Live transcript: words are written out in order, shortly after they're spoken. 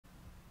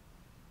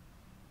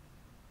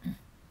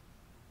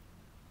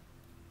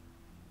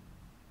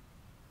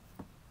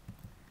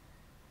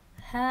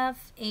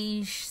Have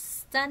a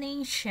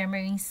stunning,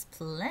 shimmering,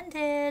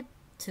 splendid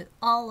to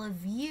all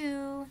of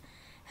you.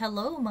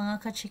 Hello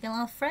mga ka-Chicken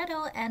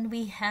Alfredo, and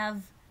we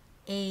have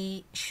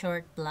a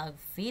short blog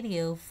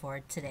video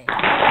for today.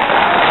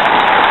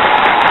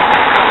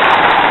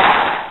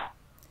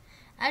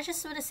 I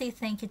just want to say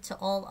thank you to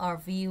all our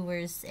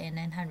viewers and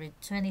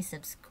 920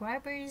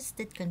 subscribers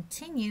that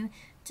continue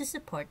to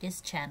support this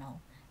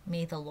channel.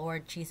 May the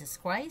Lord Jesus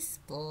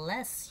Christ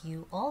bless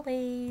you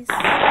always.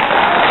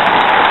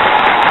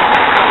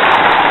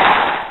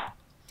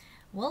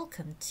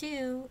 Welcome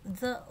to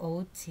the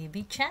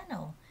OTB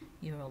channel,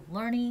 your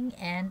learning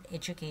and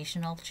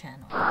educational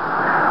channel.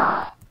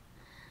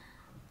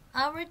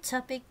 Our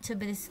topic to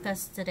be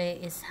discussed today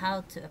is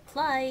how to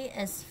apply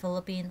as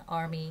Philippine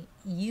Army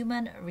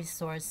Human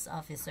Resource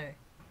Officer.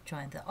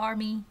 Join the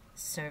Army,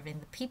 serving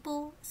the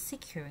people,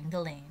 securing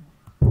the land.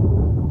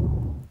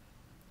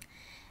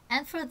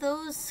 And for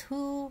those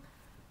who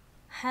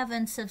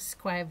haven't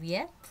subscribed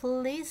yet,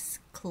 please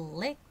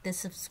click the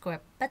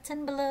subscribe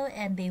button below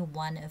and be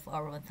one of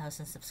our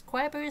 1,000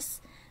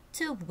 subscribers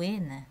to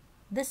win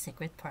the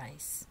secret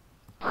prize.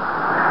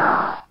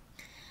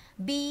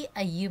 Be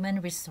a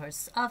human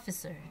resource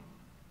officer.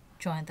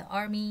 Join the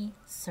Army,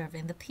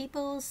 serving the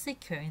people,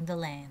 securing the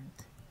land.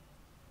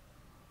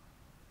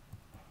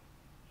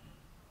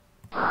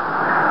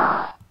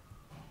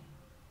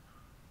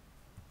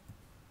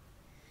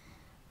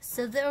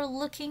 So they're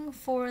looking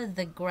for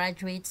the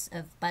graduates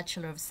of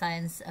Bachelor of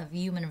Science of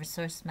Human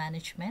Resource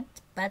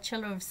Management,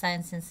 Bachelor of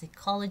Science in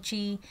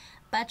Psychology,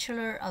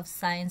 Bachelor of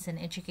Science in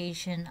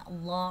Education,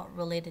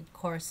 law-related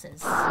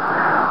courses.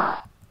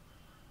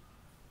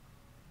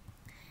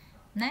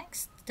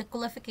 Next, the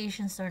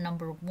qualifications are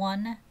number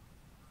 1,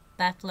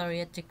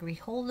 baccalaureate degree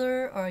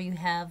holder, or you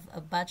have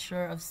a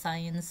Bachelor of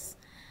Science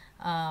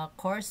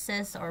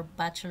courses or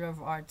Bachelor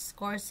of Arts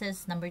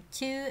courses. Number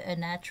 2, a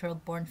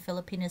natural-born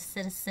Filipino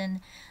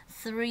citizen.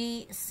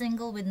 3,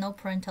 single with no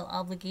parental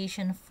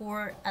obligation.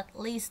 4, at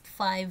least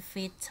 5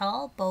 feet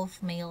tall,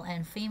 both male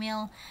and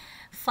female.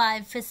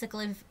 5,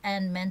 physically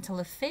and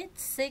mentally fit.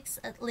 6,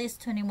 at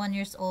least 21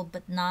 years old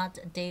but not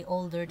a day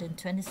older than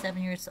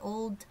 27 years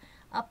old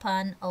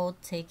upon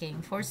oath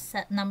taking. For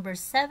number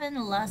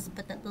 7, last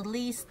but not the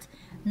least,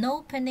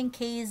 no pending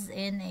case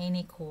in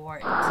any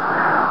court.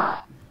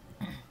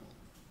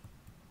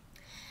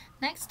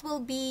 Next will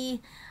be,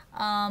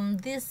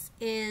 this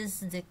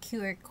is the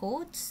QR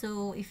code.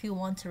 So if you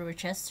want to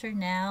register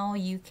now,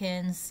 you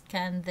can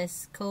scan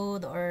this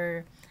code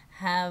or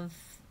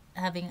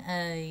having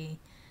a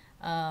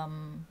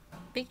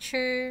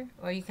picture,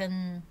 or you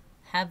can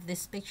have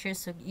this picture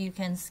so you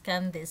can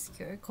scan this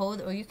QR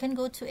code, or you can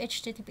go to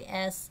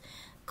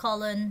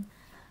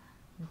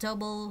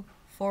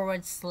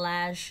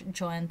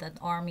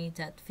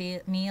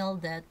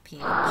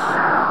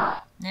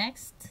https://join.army.mil.ph.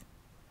 Next,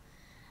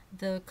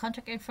 the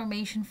contact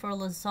information for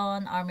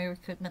Luzon Army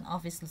Recruitment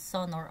Office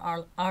Luzon, or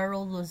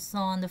ARO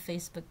Luzon. The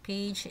Facebook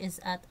page is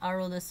at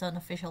ARO Luzon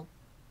official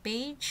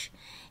page.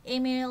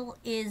 Email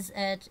is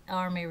at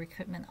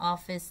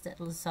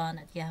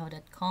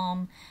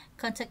armyrecruitmentoffice.luzon@yahoo.com.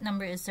 Contact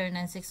number is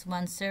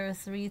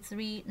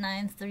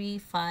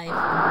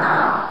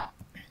 0961-033-9359.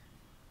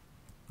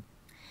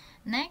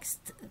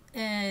 Next,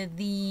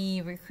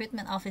 the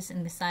recruitment office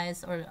in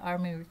Visayas, or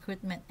Army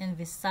Recruitment in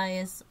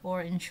Visayas,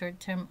 or in short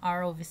term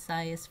ARO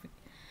Visayas.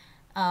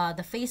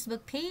 The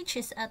Facebook page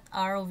is at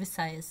RO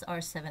Visayas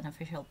R7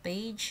 official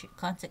page.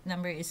 Contact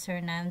number is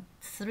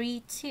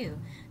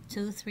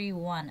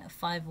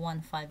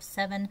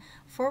 0932-231-5157.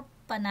 For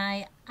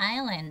Panay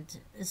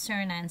Island,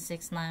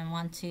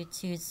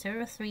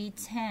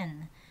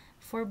 0969-122-0310.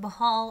 For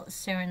Bohol,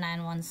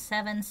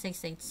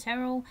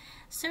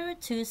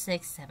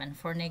 0917-680-0267.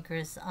 For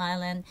Negros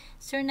Island,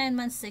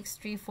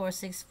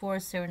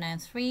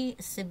 0916-3464-093.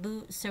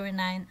 Cebu,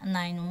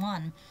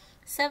 0991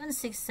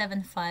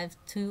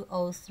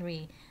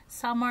 7675203.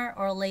 Samar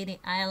or Lady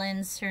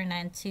Island,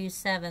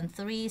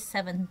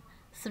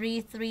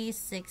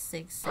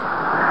 0927373366.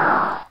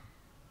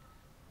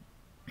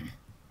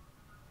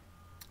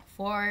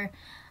 For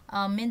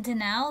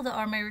Mindanao, the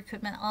Army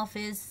Recruitment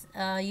Office,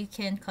 you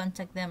can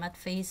contact them at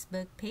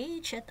Facebook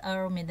page at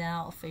Aro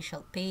Mindanao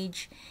official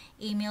page.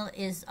 Email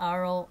is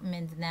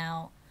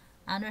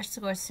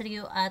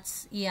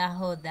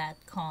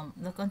aromindanaostudio@yahoo.com.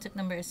 The contact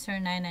number is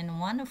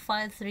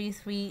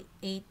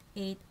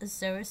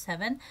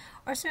 0991-533-8807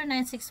 or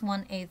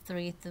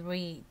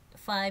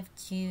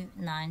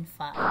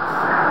 0961-833-5295.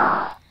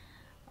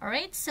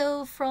 Alright,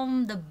 so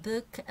from the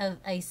book of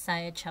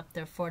Isaiah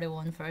chapter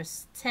 41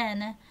 verse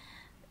 10,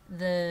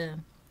 the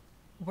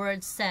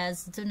word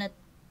says, "Do not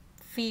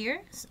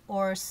fear,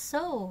 or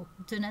so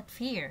do not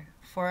fear,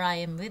 for I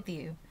am with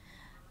you.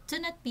 Do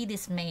not be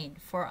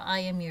dismayed, for I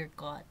am your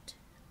God.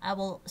 I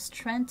will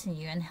strengthen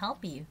you and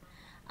help you.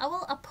 I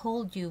will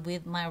uphold you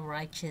with my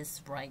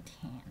righteous right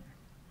hand."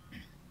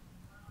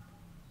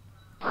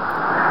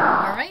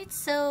 Alright,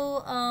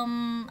 so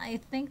I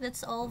think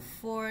that's all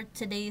for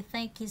today.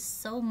 Thank you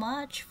so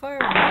much for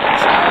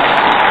watching.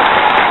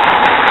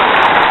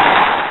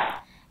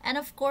 And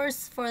of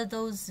course, for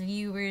those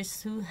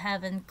viewers who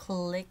haven't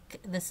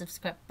clicked the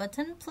subscribe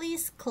button,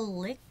 please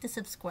click the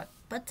subscribe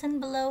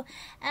button below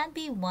and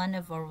be one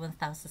of our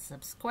 1,000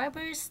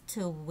 subscribers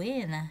to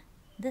win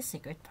the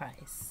secret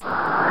prize.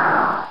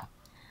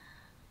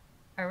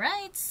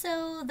 Alright,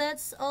 so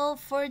that's all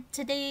for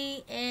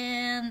today,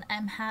 and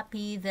I'm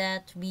happy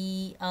that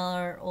we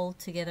are all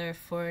together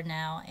for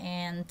now.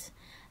 And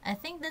I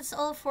think that's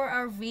all for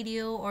our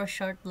video or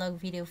short blog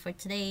video for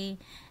today.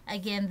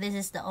 Again, this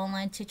is the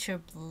Online Teacher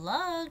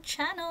Blog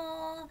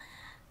channel.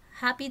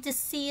 Happy to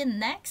see you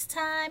next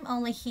time,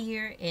 only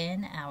here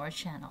in our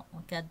channel.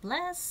 God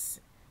bless.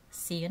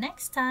 See you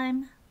next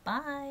time.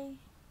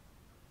 Bye.